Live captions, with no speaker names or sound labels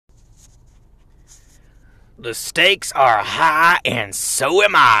The stakes are high, and so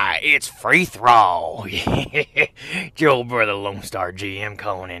am I. It's free throw. Your old brother Lone Star GM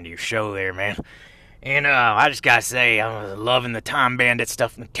calling into your show there, man. And I just gotta say, I was loving the Time Bandit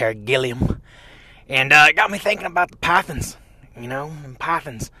stuff from Terry Gilliam. And it got me thinking about the Pythons. And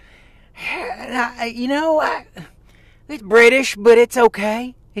Pythons. It's British, but it's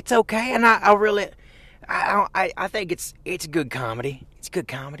okay. It's okay, and I think it's good comedy. It's good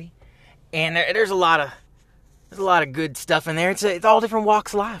comedy, and there's a lot of good stuff in there. It's all different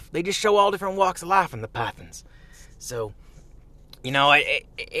walks of life. They just show all different walks of life in the Pythons. So, it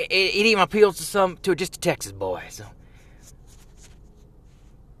even appeals to just a Texas boy. So,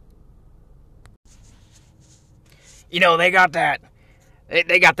 they got that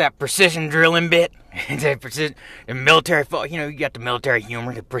precision drilling bit. The military, you got the military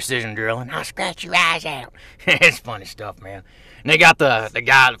humor, the precision drilling. I'll scratch your eyes out. It's funny stuff, man. And they got the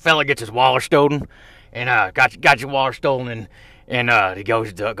fella gets his wallet stolen, and got your wallet stolen, and he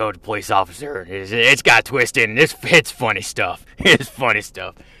goes to the police officer. It's got a twist in it. It's funny stuff. It's funny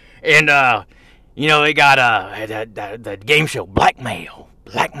stuff. And they got the game show blackmail,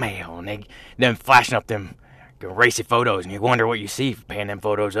 and them flashing up them racy photos, and you wonder what you see for paying them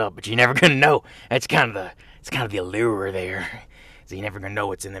photos up, but you're never gonna know. It's kind of the allure there. So you're never gonna know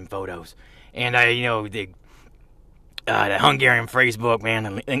what's in them photos. And the Hungarian phrase book,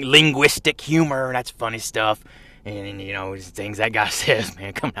 man, linguistic humor, that's funny stuff. And things that guy says,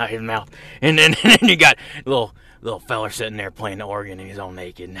 man, coming out of his mouth. And then you got little fella sitting there playing the organ and he's all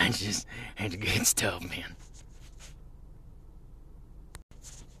naked, and that's good stuff, man.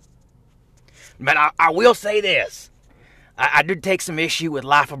 But I will say this. I did take some issue with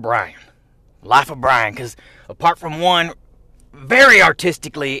Life of Brian. Because apart from one very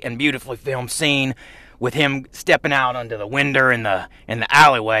artistically and beautifully filmed scene with him stepping out onto the window in the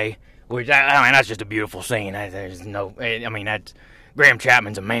alleyway, which, that's just a beautiful scene. Graham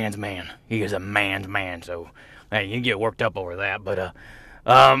Chapman's a man's man. He is a man's man, so you can get worked up over that. But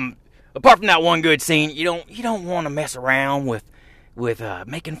apart from that one good scene, you don't want to mess around with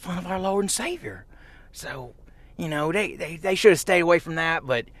making fun of our Lord and Savior. So, they should have stayed away from that,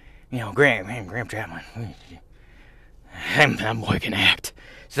 but, Graham Chapman, that boy can act.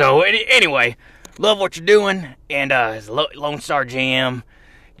 So, anyway, love what you're doing, and as Lone Star GM,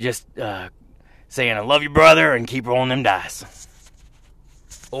 just saying I love you, brother, and keep rolling them dice.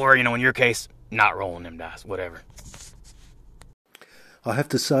 Or, in your case, not rolling them dice, whatever. I have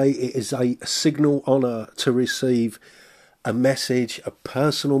to say, it is a signal honour to receive a message, a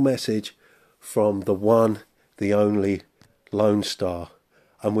personal message from the one, the only Lone Star.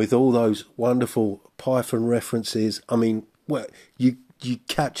 And with all those wonderful Python references, you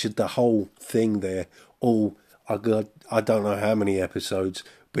captured the whole thing there. I don't know how many episodes,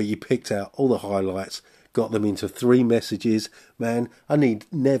 but you picked out all the highlights, got them into 3 messages. Man, I need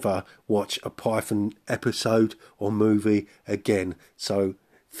never watch a Python episode or movie again. So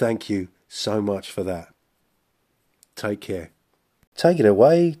thank you so much for that. Take care. Take it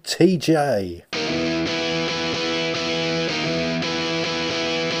away, TJ.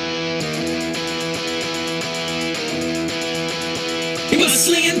 He was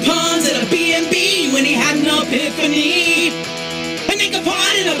slinging puns at a B&B when he had an epiphany. And they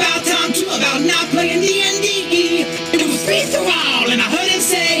complained about time too, about not playing D&D. It was free for all, and I heard him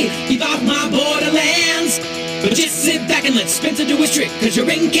say, "Keep off my borderlands. But just sit back and let Spencer do his trick, cause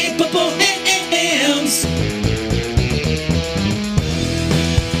you're incapable hams."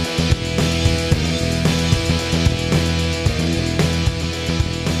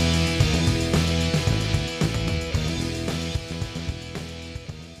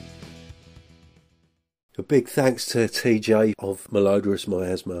 A big thanks to TJ of Melodorous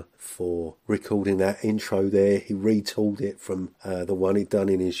Miasma for recording that intro there. He retooled it from the one he'd done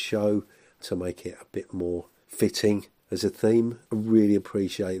in his show to make it a bit more fitting as a theme. I really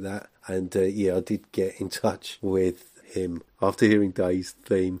appreciate that. And I did get in touch with him after hearing Dave's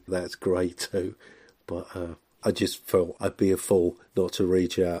theme. That's great too. But I just felt I'd be a fool not to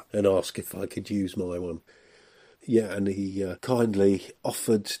reach out and ask if I could use my one. Yeah, and he kindly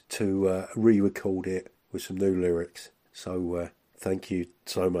offered to re-record it with some new lyrics. So thank you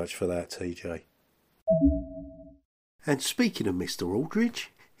so much for that, TJ. And speaking of Mr.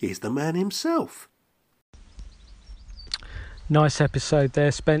 Aldridge, here's the man himself. Nice episode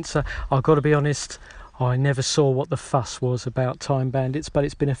there, Spencer. I've got to be honest, I never saw what the fuss was about Time Bandits, but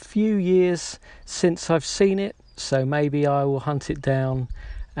it's been a few years since I've seen it, so maybe I will hunt it down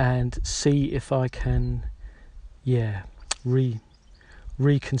and see if I can,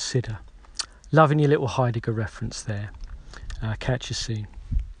 reconsider. Loving your little Heidegger reference there. Catch you soon.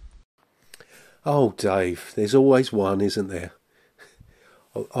 Oh, Dave, there's always one, isn't there?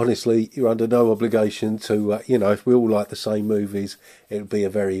 Honestly, you're under no obligation to, if we all like the same movies, it would be a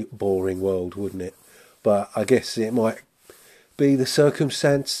very boring world, wouldn't it? But I guess it might be the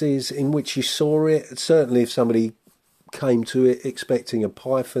circumstances in which you saw it. Certainly, if somebody came to it expecting a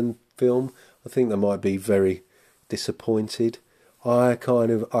Python film, I think they might be very disappointed. I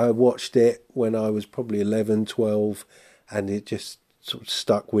watched it when I was probably 11, 12, and it just sort of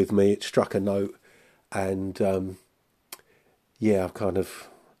stuck with me. It struck a note, and I've kind of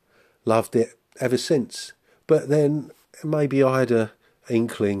loved it ever since. But then maybe I had a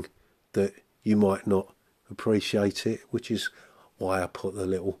inkling that you might not appreciate it, which is why I put the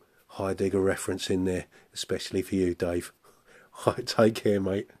little Heidegger reference in there, especially for you, Dave. Take care,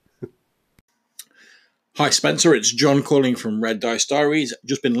 mate. Hi, Spencer. It's John calling from Red Dice Diaries.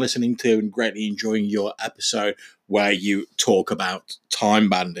 Just been listening to and greatly enjoying your episode where you talk about Time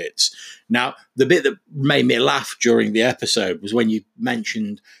Bandits. Now, the bit that made me laugh during the episode was when you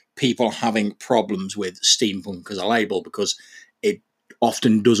mentioned people having problems with steampunk as a label because it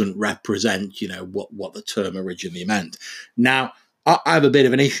often doesn't represent, what the term originally meant. Now, I have a bit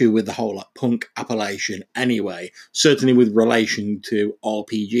of an issue with the whole punk appellation anyway, certainly with relation to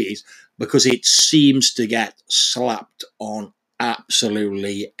RPGs, because it seems to get slapped on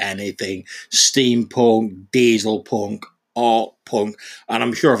absolutely anything. Steampunk, diesel punk, art punk, and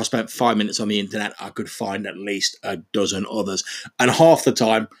I'm sure if I spent 5 minutes on the internet, I could find at least a dozen others. And half the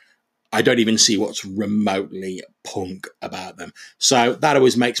time, I don't even see what's remotely punk about them. So that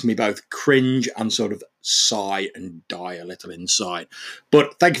always makes me both cringe and sort of sigh and die a little inside.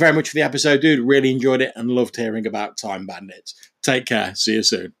 But thank you very much for the episode, dude. Really enjoyed it and loved hearing about Time Bandits. Take care. See you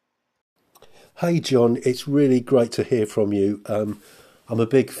soon. Hey, John. It's really great to hear from you. I'm a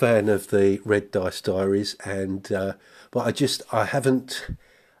big fan of the Red Dice Diaries, but I haven't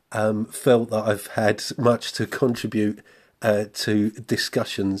felt that I've had much to contribute to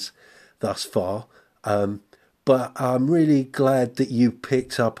discussions thus far, but I'm really glad that you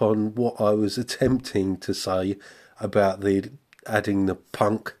picked up on what I was attempting to say about the adding the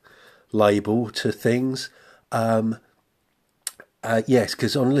punk label to things. Yes,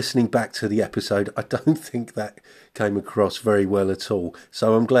 because on listening back to the episode, I don't think that came across very well at all.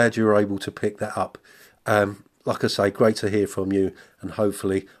 So I'm glad you were able to pick that up. Like I say, great to hear from you, and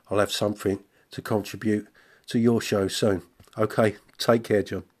hopefully I'll have something to contribute to your show soon. Okay, take care,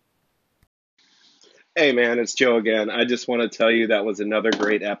 John. Hey man, it's Joe again. I just want to tell you that was another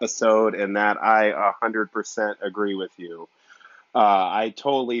great episode and that I 100% agree with you. I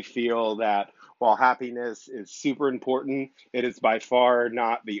totally feel that while happiness is super important, it is by far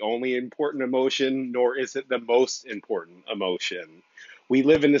not the only important emotion, nor is it the most important emotion. We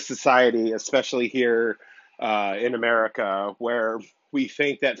live in a society, especially here in America, where we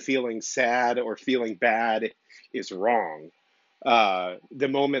think that feeling sad or feeling bad is wrong. The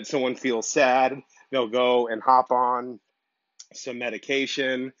moment someone feels sad, they'll go and hop on some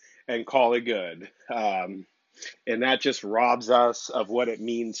medication and call it good. And that just robs us of what it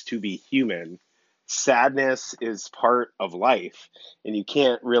means to be human. Sadness is part of life, and you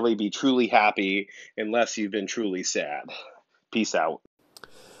can't really be truly happy unless you've been truly sad. Peace out.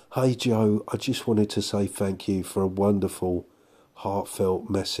 Hey, Joe, I just wanted to say thank you for a wonderful, heartfelt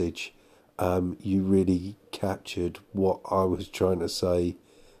message. You really captured what I was trying to say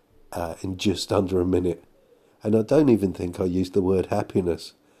in just under a minute. And I don't even think I used the word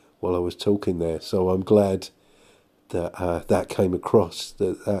happiness while I was talking there. So I'm glad that that came across,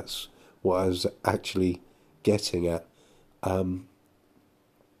 that's what I was actually getting at. I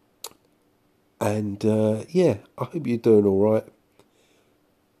hope you're doing all right.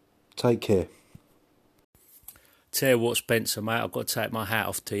 Take care. Tell you what, Spencer, mate, I've got to take my hat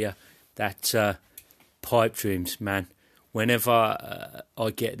off to you. That pipe dreams, man. Whenever I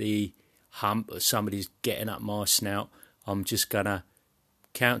get the hump or somebody's getting up my snout, I'm just going to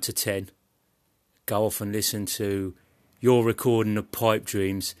count to 10, go off and listen to your recording of pipe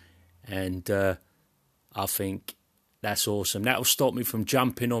dreams, and I think that's awesome. That'll stop me from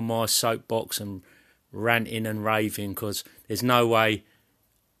jumping on my soapbox and ranting and raving, because there's no way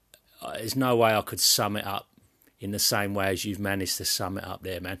I could sum it up in the same way as you've managed to sum it up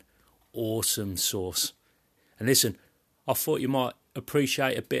there, man. Awesome sauce. And listen, I thought you might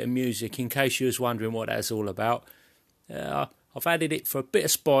appreciate a bit of music in case you was wondering what that's all about. I've added it for a bit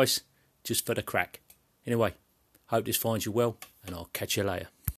of spice, just for the crack. Anyway, hope this finds you well, and I'll catch you later.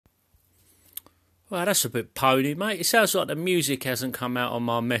 Well, that's a bit pony, mate. It sounds like the music hasn't come out on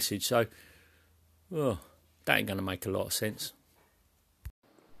my message, so that ain't going to make a lot of sense.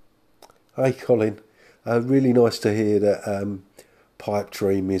 Hey, Colin. Really nice to hear that Pipe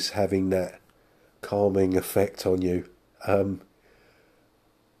Dream is having that calming effect on you.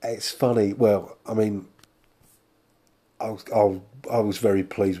 It's funny. Well, I mean, I was very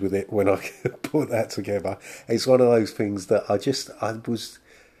pleased with it when I put that together. It's one of those things that it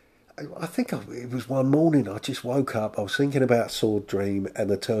was one morning I just woke up, I was thinking about Sword Dream, and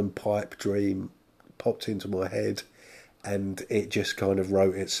the term pipe dream popped into my head, and it just kind of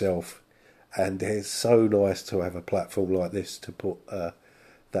wrote itself. And it's so nice to have a platform like this to put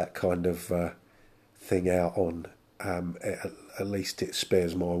that kind of thing out on. At least it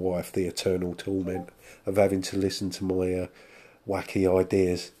spares my wife the eternal torment of having to listen to my wacky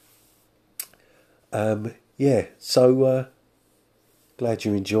ideas. So glad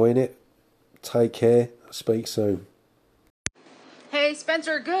you're enjoying it. Take care. Speak soon. Hey,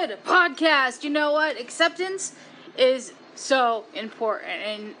 Spencer, good podcast. You know what? Acceptance is so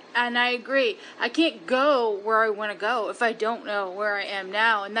important, and I agree. I can't go where I want to go if I don't know where I am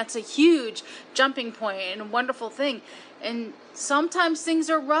now, and that's a huge jumping point and a wonderful thing. And sometimes things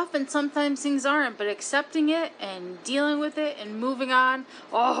are rough and sometimes things aren't, but accepting it and dealing with it and moving on,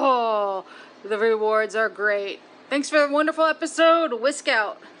 oh, the rewards are great. Thanks for the wonderful episode. Whisk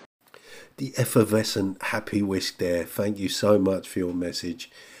out. The effervescent happy whisk there. Thank you so much for your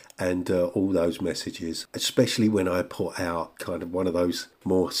message and all those messages, especially when I put out kind of one of those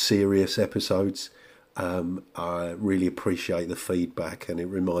more serious episodes. I really appreciate the feedback, and it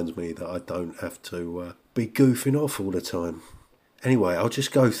reminds me that I don't have to be goofing off all the time. Anyway, I'll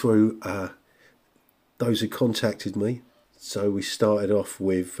just go through those who contacted me. So we started off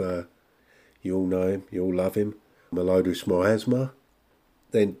with, you all know him, you all love him, Melodious Miasma.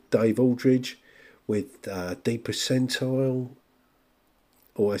 Then Dave Aldridge with Deep Percentile.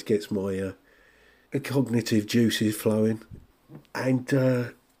 Always gets my cognitive juices flowing. And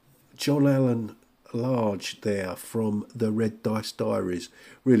John Allen Large there from the Red Dice Diaries.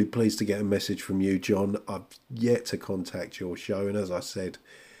 Really pleased to get a message from you, John. I've yet to contact your show, and as I said,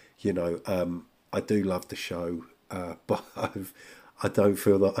 I do love the show, but I don't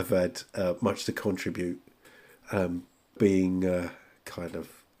feel that I've had much to contribute, being kind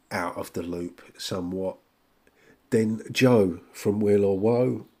of out of the loop somewhat. Then Joe from Will or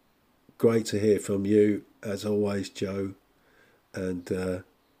Woe. Great to hear from you as always, Joe. And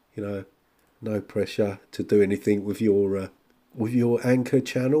no pressure to do anything with your Anchor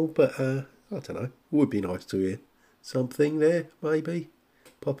channel, but I don't know. It would be nice to hear something there, maybe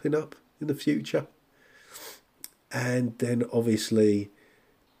popping up in the future. And then obviously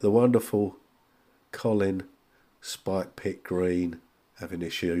the wonderful Colin Spike Pit Green, having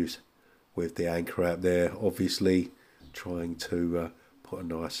issues with the Anchor app there, obviously trying to put a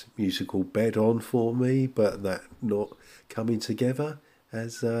nice musical bed on for me, but that not coming together,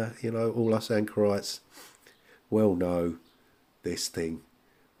 as all us anchorites well know. This thing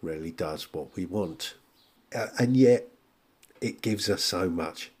really does what we want, and yet it gives us so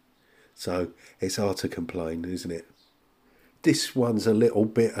much, so it's hard to complain, isn't it? This one's a little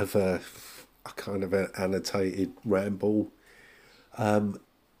bit of a kind of an annotated ramble.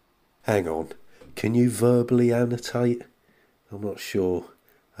 Hang on, can you verbally annotate? I'm not sure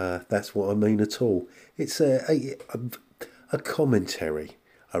that's what I mean at all. It's a commentary,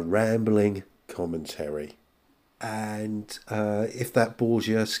 a rambling commentary. And if that bores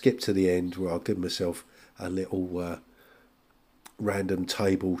you, skip to the end where I'll give myself a little random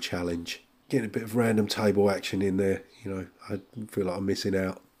table challenge. Getting a bit of random table action in there, I feel like I'm missing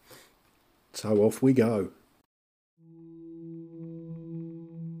out. So off we go.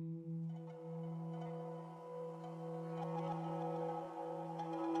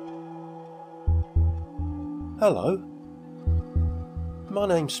 Hello, my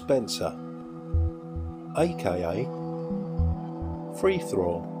name's Spencer, aka Free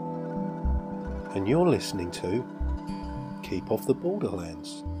Thrall, and you're listening to Keep Off the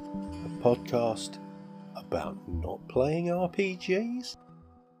Borderlands, a podcast about not playing RPGs.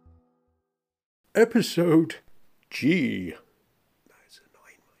 Episode G. That's a 9,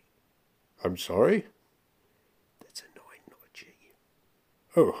 mate. I'm sorry? That's a 9, not a G.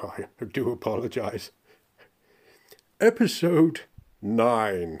 Oh, I do apologise. Episode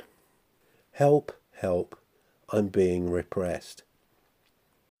 9. Help, help, I'm being repressed.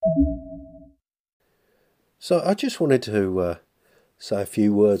 So I just wanted to say a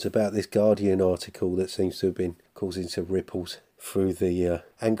few words about this Guardian article that seems to have been causing some ripples through the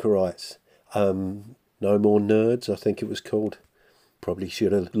anchorites. No More Nerds, I think it was called. Probably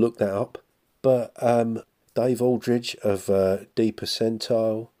should have looked that up. But Dave Aldridge of Deep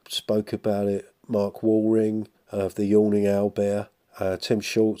Percentile spoke about it. Mark Walring of the Yawning Owlbear, Tim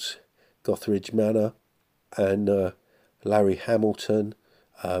Schultz, Gothridge Manor, and Larry Hamilton,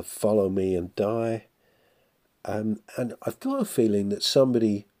 Follow Me and Die. And I've got a feeling that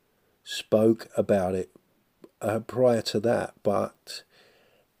somebody spoke about it prior to that, but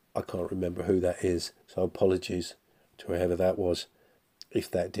I can't remember who that is, so apologies to whoever that was, if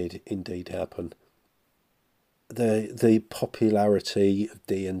that did indeed happen. The popularity of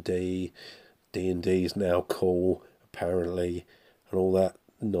D&D is now cool, apparently, and all that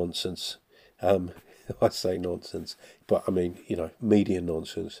nonsense. I say nonsense, but I mean, media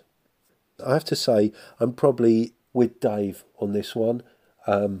nonsense. I have to say, I'm probably with Dave on this one,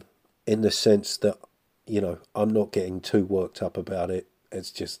 in the sense that, I'm not getting too worked up about it.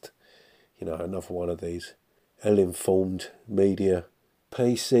 It's just, another one of these ill-informed media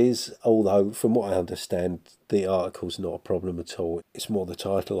pieces, although from what I understand, the article's not a problem at all. It's more the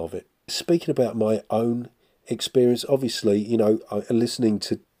title of it. Speaking about my own experience, obviously, listening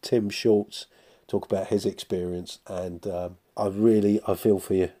to Tim Schultz talk about his experience, and I feel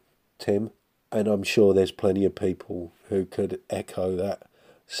for you, Tim, and I'm sure there's plenty of people who could echo that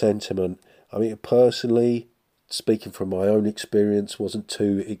sentiment. I mean, personally, speaking from my own experience, wasn't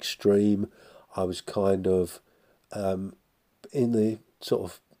too extreme. I was kind of in the sort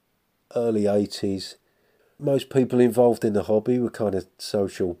of early 80s. Most people involved in the hobby were kind of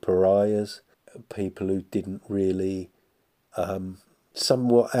social pariahs, people who didn't really,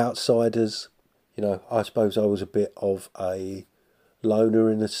 somewhat outsiders. I suppose I was a bit of a loner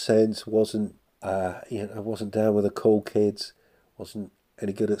in a sense, wasn't down with the cool kids, wasn't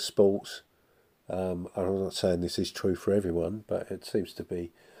any good at sports. I'm not saying this is true for everyone, but it seems to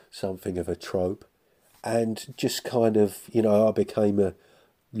be something of a trope. And just kind of, I became a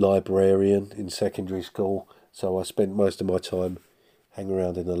librarian in secondary school, so I spent most of my time hanging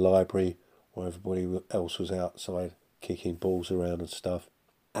around in the library while everybody else was outside kicking balls around and stuff.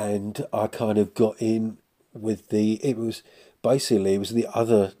 And I kind of got in with it was the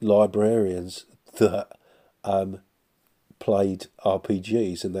other librarians that played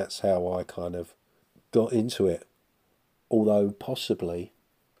RPGs, and that's how I kind of got into it. Although possibly,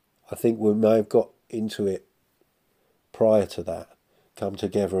 I think we may have got into it prior to that, come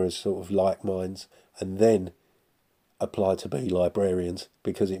together as sort of like minds, and then applied to be librarians,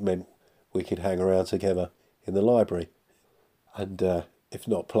 because it meant we could hang around together in the library and if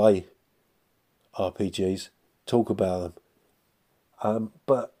not play RPGs, talk about them.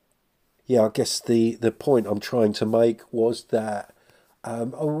 But yeah, I guess the point I'm trying to make was that I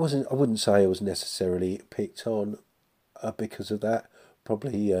wouldn't say I was necessarily picked on because of that.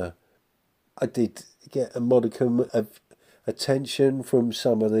 Probably I did get a modicum of attention from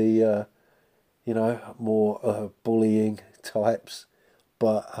some of the more bullying types,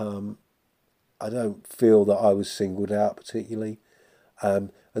 but I don't feel that I was singled out particularly,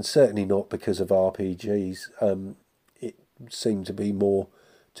 and certainly not because of RPGs. It seemed to be more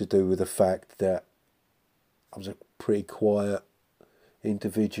to do with the fact that I was a pretty quiet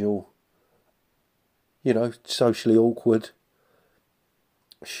individual, socially awkward,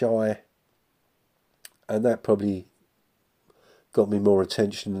 shy, and that probably got me more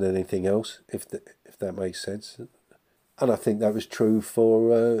attention than anything else, if that makes sense. And I think that was true for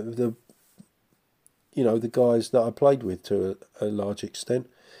the guys that I played with to a large extent.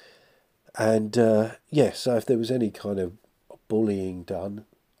 And so if there was any kind of bullying done,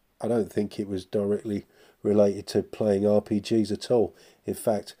 I don't think it was directly related to playing RPGs at all. In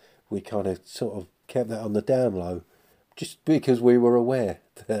fact, we kind of sort of kept that on the down low, just because we were aware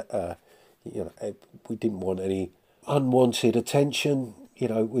that we didn't want any unwanted attention.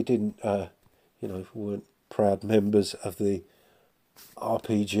 We didn't we weren't proud members of the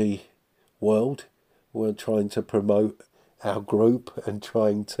RPG world. We weren't trying to promote our group and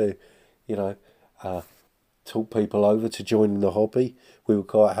trying to talk people over to joining the hobby. We were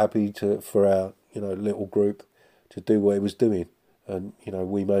quite happy for our little group to do what it was doing, and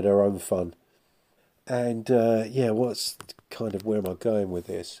we made our own fun. And what's kind of, where am I going with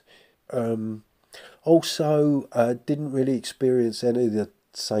this? Also, didn't really experience any of the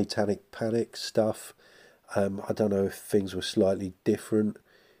satanic panic stuff. I don't know if things were slightly different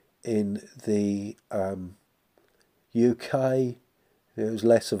in the UK. It was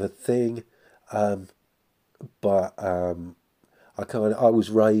less of a thing, but I was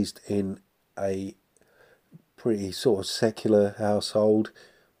raised in a pretty sort of secular household.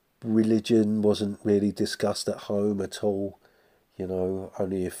 Religion wasn't really discussed at home at all.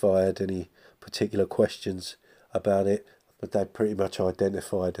 Only if I had any particular questions about it. But they pretty much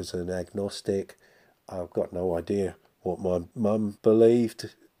identified as an agnostic. I've got no idea what my mum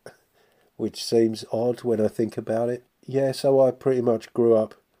believed, which seems odd when I think about it. Yeah, so I pretty much grew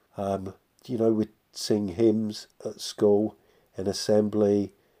up, we'd sing hymns at school an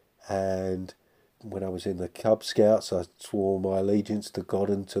assembly, and when I was in the Cub Scouts, I swore my allegiance to God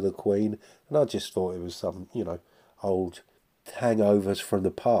and to the Queen, and I just thought it was some, old hangovers from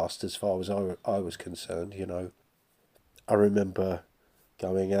the past as far as I was concerned, I remember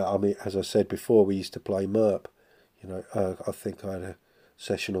going out, I mean, as I said before, we used to play MERP, I think I had a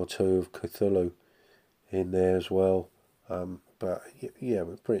session or two of Cthulhu in there as well, but yeah,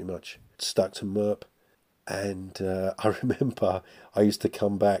 we pretty much stuck to MERP. And I remember I used to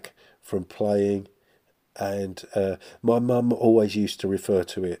come back from playing, and my mum always used to refer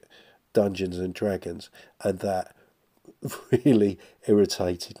to it Dungeons and Dragons, and that really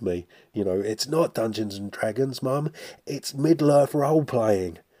irritated me. It's not Dungeons and Dragons, Mum, it's Middle-earth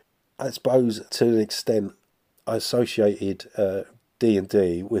role-playing. I suppose to an extent I associated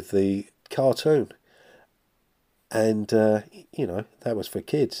D&D with the cartoon, and that was for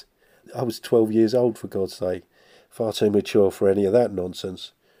kids. I was 12 years old, for God's sake, far too mature for any of that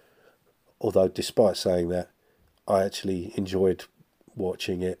nonsense. Although, despite saying that, I actually enjoyed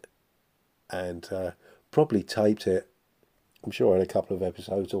watching it, and probably taped it. I'm sure I had a couple of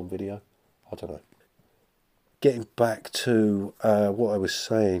episodes on video. I don't know. Getting back to what I was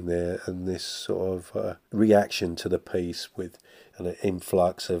saying there, and this sort of reaction to the piece with an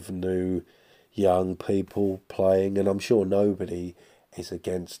influx of new young people playing, and I'm sure nobody is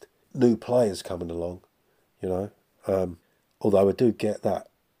against new players coming along, although I do get that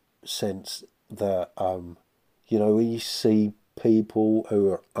sense that, we see people who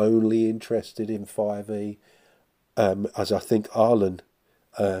are only interested in 5e, as I think Arlen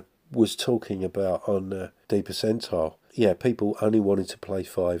was talking about on D Percentile. Yeah, people only wanting to play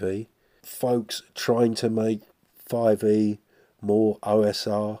 5e. Folks trying to make 5e more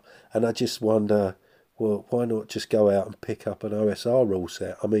OSR, and I just wonder, well, why not just go out and pick up an OSR rule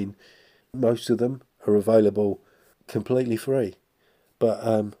set? I mean, most of them are available completely free.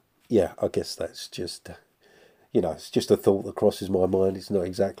 But, yeah, I guess that's just, it's just a thought that crosses my mind. It's not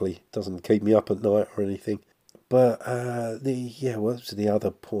exactly, doesn't keep me up at night or anything. But, what was the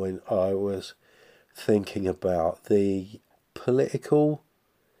other point I was thinking about? The political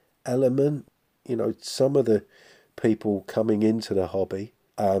element. Some of the people coming into the hobby,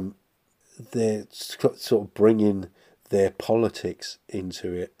 they're sort of bringing their politics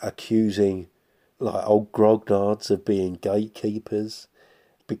into it, accusing like old grognards of being gatekeepers,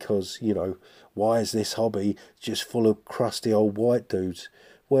 because, why is this hobby just full of crusty old white dudes?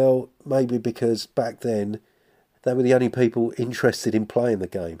 Well, maybe because back then they were the only people interested in playing the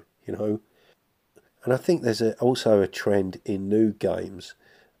game, And I think there's also a trend in new games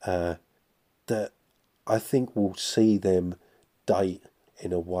that I think will see them date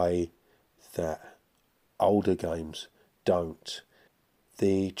in a way that older games don't.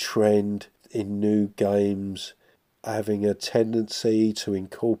 The trend in new games having a tendency to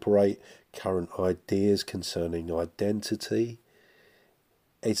incorporate current ideas concerning identity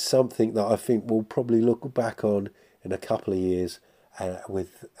is something that I think we'll probably look back on in a couple of years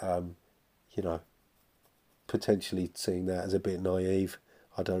with, potentially seeing that as a bit naive.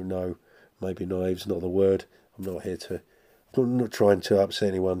 I don't know. Maybe naive's not the word. I'm not trying to upset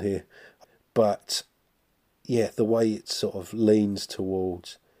anyone here. But, yeah, the way it sort of leans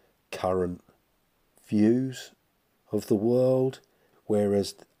towards current views of the world,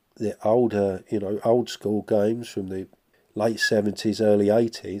 whereas the older, old school games from the late 70s, early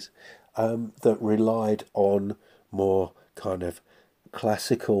 80s, that relied on more kind of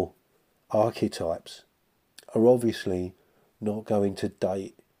classical archetypes, are obviously not going to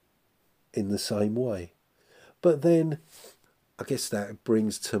date in the same way. But then I guess that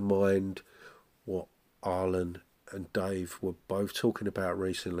brings to mind what Arlen and Dave were both talking about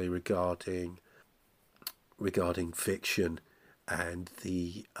recently regarding fiction and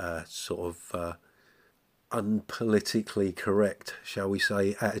the sort of unpolitically correct, shall we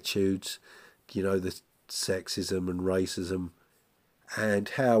say, attitudes, the sexism and racism, and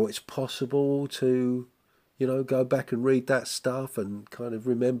how it's possible to, go back and read that stuff and kind of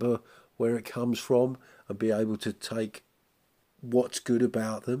remember where it comes from and be able to take what's good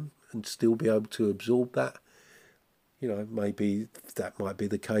about them and still be able to absorb that. Maybe that might be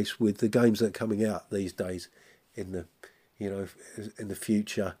the case with the games that are coming out these days. In the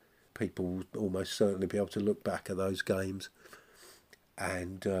future, people will almost certainly be able to look back at those games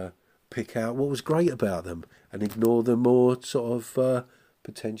and pick out what was great about them and ignore the more sort of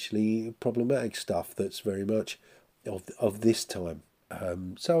potentially problematic stuff that's very much of this time.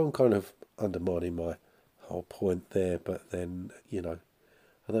 So I'm kind of undermining my whole point there, but then,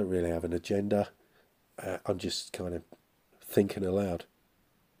 I don't really have an agenda. I'm just kind of thinking aloud.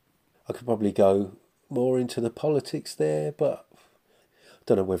 I could probably go more into the politics there, but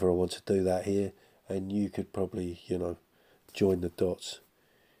don't know whether I want to do that here, and you could probably, join the dots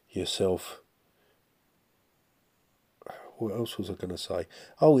yourself. What else was I going to say?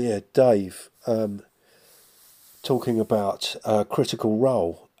 Oh yeah, Dave, talking about Critical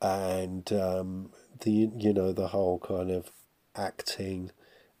Role and the whole kind of acting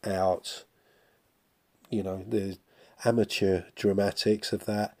out, the amateur dramatics of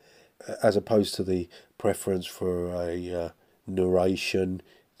that, as opposed to the preference for a narration,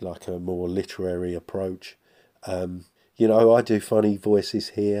 like a more literary approach. I do funny voices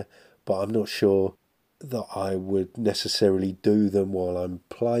here, but I'm not sure that I would necessarily do them while I'm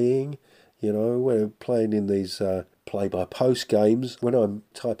playing. When I'm playing in these play-by-post games, when I'm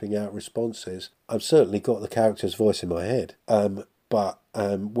typing out responses, I've certainly got the character's voice in my head. But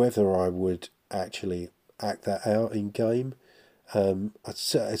whether I would actually act that out in game, I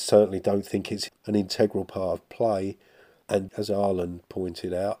certainly don't think it's an integral part of play. And as Arlen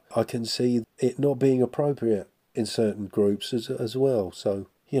pointed out, I can see it not being appropriate in certain groups as well. So,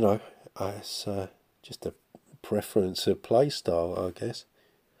 it's just a preference of play style, I guess.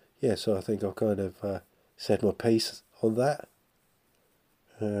 Yeah, so I think I've kind of said my piece on that.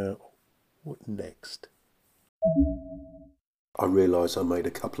 What next? I realise I made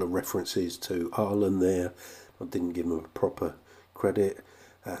a couple of references to Arlen there. I didn't give him a proper credit.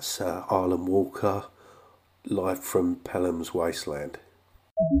 That's Arlen Walker, live from Pelham's Wasteland.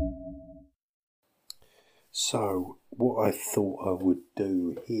 So, what I thought I would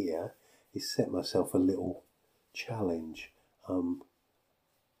do here is set myself a little challenge.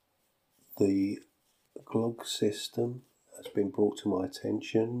 The GLOG system has been brought to my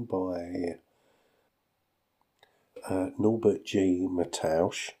attention by Norbert G.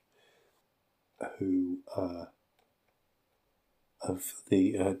 Matausch, who of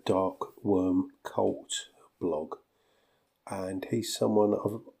the Dark Worm Cult blog, and he's someone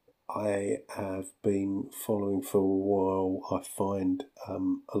I have been following for a while. I find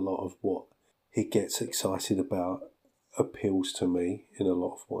a lot of what he gets excited about appeals to me in a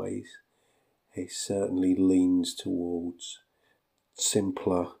lot of ways. He certainly leans towards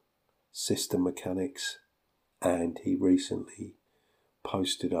simpler system mechanics, and he recently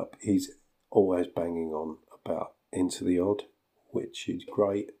posted up, he's always banging on about Into the Odd, which is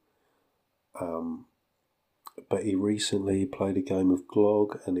great. But he recently played a game of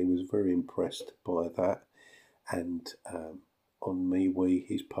GLOG and he was very impressed by that. And on MeWe,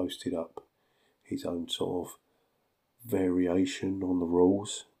 he's posted up his own sort of variation on the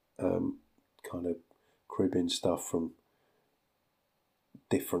rules, kind of cribbing stuff from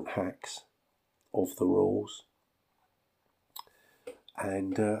different hacks of the rules.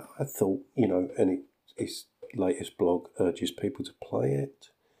 And I thought, and his latest blog urges people to play it,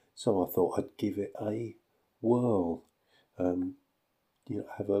 so I thought I'd give it a whirl.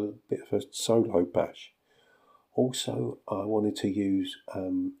 Have a bit of a solo bash. Also, I wanted to use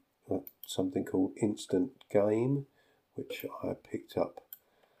something called Instant Game, which I picked up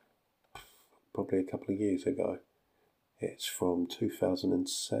probably a couple of years ago. It's from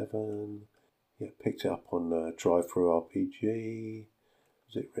 2007. Yeah, picked it up on Drive-Thru RPG.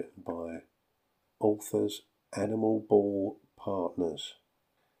 Was it written by authors Animal Ball Partners?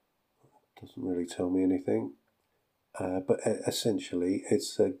 Doesn't really tell me anything. But essentially,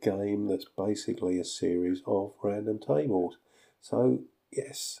 it's a game that's basically a series of random tables. So,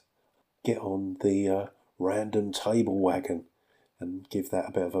 yes, get on the random table wagon and give that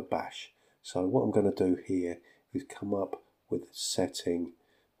a bit of a bash. So what I'm going to do here is come up with a setting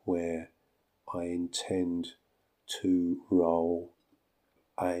where I intend to roll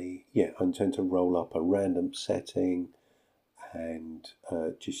up a random setting and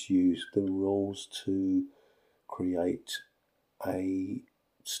just use the rules to create a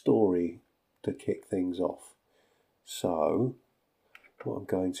story to kick things off. So what I'm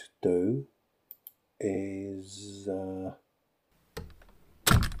going to do is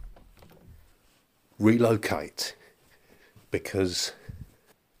relocate, because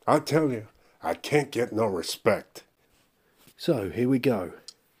I tell you, I can't get no respect. So here we go.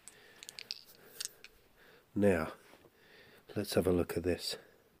 Now, let's have a look at this.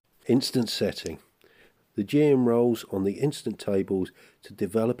 Instant setting. The GM rolls on the instant tables to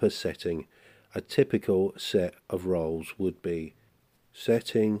develop a setting. A typical set of rolls would be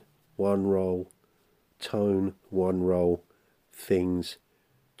setting, 1 roll, tone, 1 roll, things,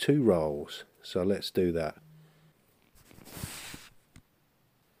 2 rolls. So let's do that.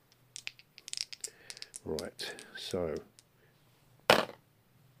 Right, so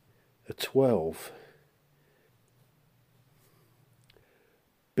a 12.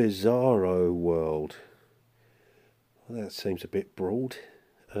 Bizarro World. Well, that seems a bit broad.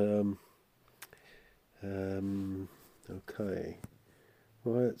 Okay.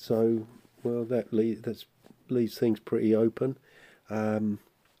 Right, so, well, that leaves things pretty open. Bizarro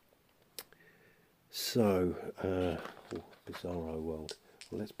World.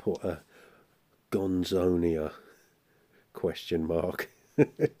 Well, let's put a Gonzonia question mark. Yeah,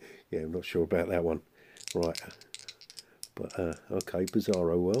 I'm not sure about that one. Right. But, okay,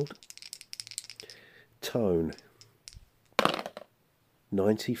 Bizarro World. Tone.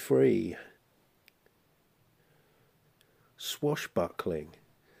 93. Swashbuckling.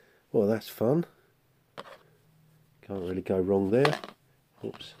 Well, that's fun. Can't really go wrong there.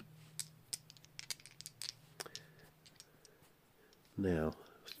 Oops. Now,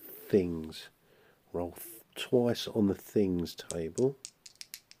 things. Roll twice on the things table.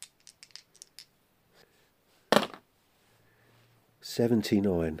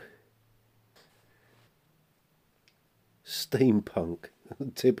 79. Steampunk.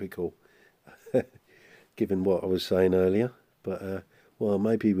 Typical. Given what I was saying earlier. But, well,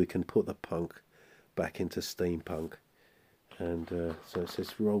 maybe we can put the punk back into steampunk. And so it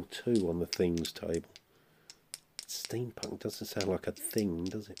says roll 2 on the things table. Steampunk doesn't sound like a thing,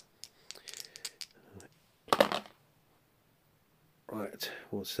 does it? Right,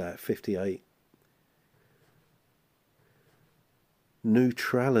 what's that? 58.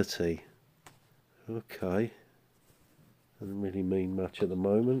 Neutrality. Okay. Doesn't really mean much at the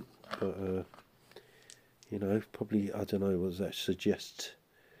moment, but you know, probably, I don't know, what does that suggest?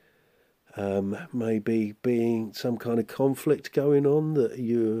 Maybe being some kind of conflict going on that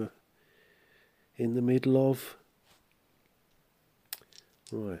you're in the middle of.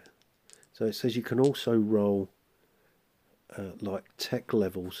 Right. So it says you can also roll like tech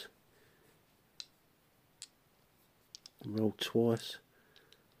levels. Roll twice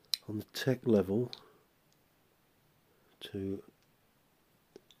on the tech level to.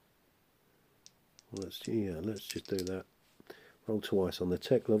 Well, let's just do that. Roll twice on the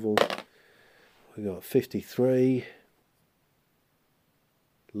tech level. We got 53.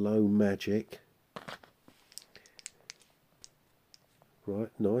 Low magic.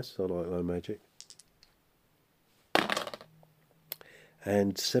 Right, nice. I like low magic.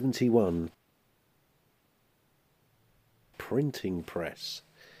 And 71. Printing press.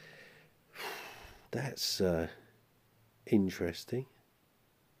 That's interesting.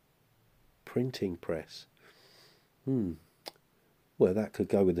 Printing press. Well, that could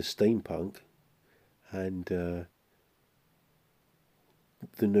go with the steampunk and the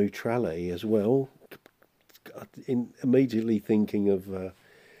neutrality as well. Immediately thinking of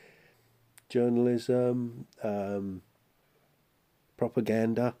journalism,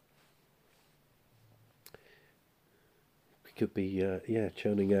 propaganda. We could be,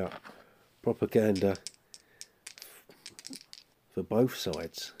 churning out propaganda for both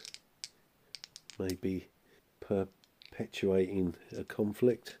sides. Maybe perpetuating a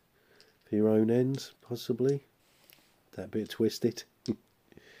conflict for your own ends, possibly. That bit twisted.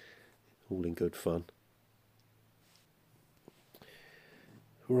 All in good fun.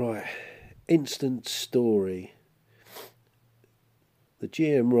 Right, instant story. The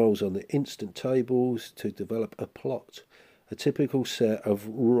GM rolls on the instant tables to develop a plot. A typical set of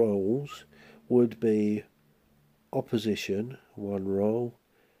rolls would be opposition, 1 roll,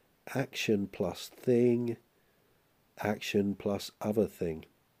 action plus thing, action plus other thing.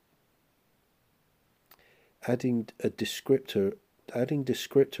 Adding descriptor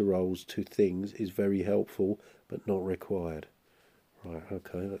rolls to things is very helpful but not required. Right,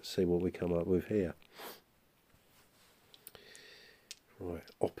 okay, let's see what we come up with here. Right,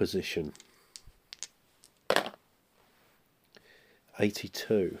 opposition.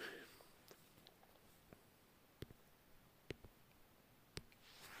 82.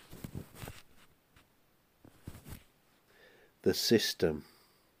 The system.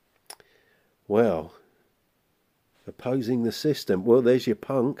 Well, opposing the system. Well, there's your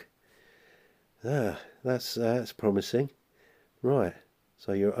punk. That's promising. Right,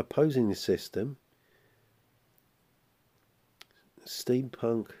 so you're opposing the system.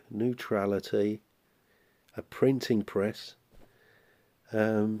 Steampunk, neutrality, a printing press.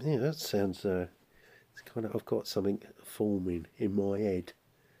 That sounds. It's kind of. I've got something forming in my head.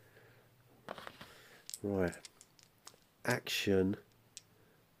 Right. Action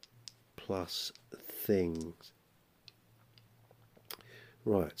plus things.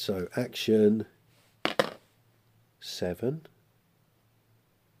 Right. So action 7.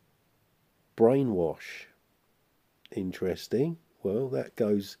 Brainwash. Interesting. Well, that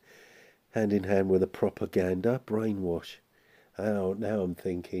goes hand in hand with a propaganda. Brainwash. Now I'm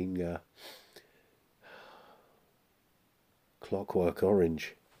thinking Clockwork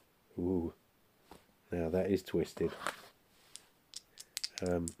Orange. Ooh. Now that is twisted.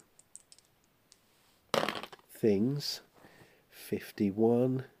 Things.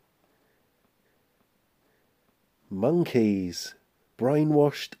 51. Monkeys.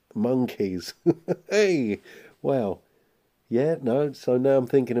 Brainwashed monkeys. Hey! Wow. Yeah, no, so now I'm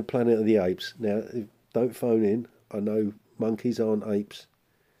thinking of Planet of the Apes. Now, don't phone in. I know monkeys aren't apes.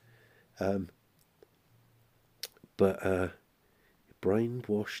 But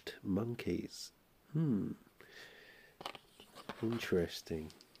brainwashed monkeys.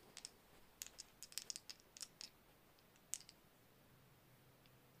 Interesting.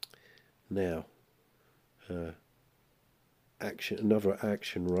 Now, another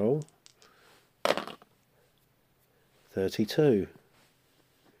action roll. 32.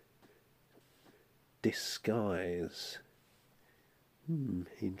 Disguise.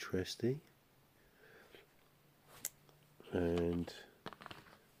 Interesting. And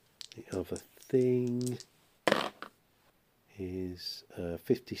the other thing is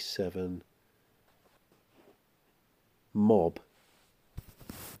 57. Mob.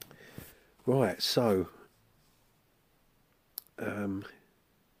 Right, so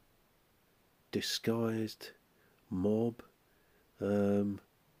disguised mob. I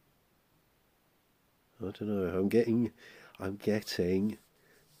don't know. I'm getting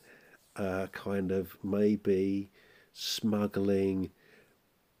kind of maybe smuggling,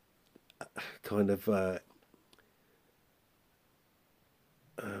 kind of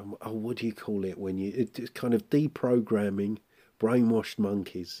what do you call it when it's kind of deprogramming brainwashed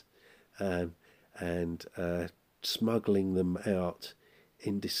monkeys, and smuggling them out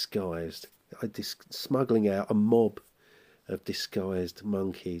in disguised. Smuggling out a mob of disguised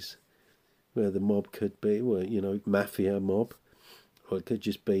monkeys, where the mob could be, well, you know, mafia mob, or it could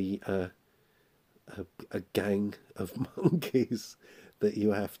just be a gang of monkeys that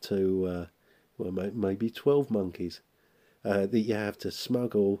you have to, well, maybe 12 monkeys that you have to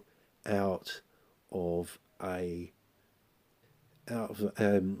smuggle out of a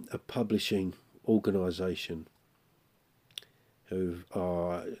publishing organisation, who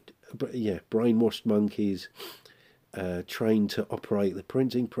are, brainwashed monkeys, trained to operate the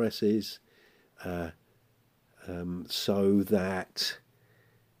printing presses, so that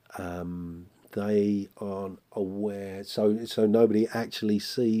they aren't aware, so nobody actually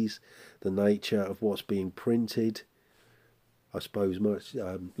sees the nature of what's being printed. I suppose much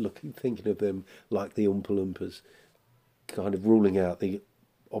thinking of them like the Oompa Loompas, kind of ruling out the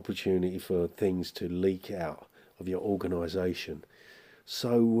opportunity for things to leak out of your organisation.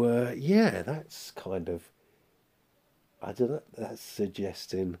 So that's kind of, I don't know, that's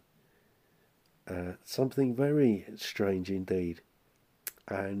suggesting something very strange indeed.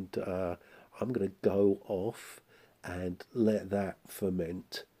 And I'm going to go off and let that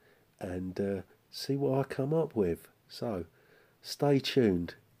ferment and see what I come up with. So stay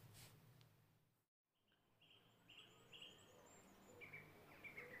tuned.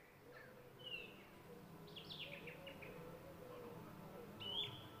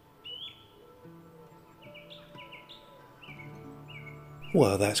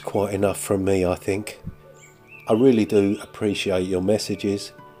 Well, that's quite enough from me, I think. I really do appreciate your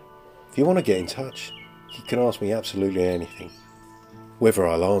messages. If you want to get in touch, you can ask me absolutely anything. Whether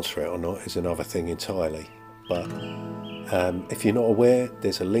I'll answer it or not is another thing entirely. But if you're not aware,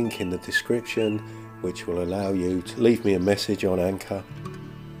 there's a link in the description which will allow you to leave me a message on Anchor.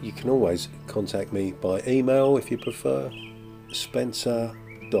 You can always contact me by email if you prefer.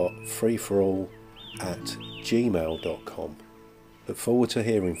 spencer.freeforall@gmail.com. Look forward to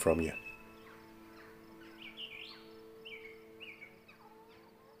hearing from you.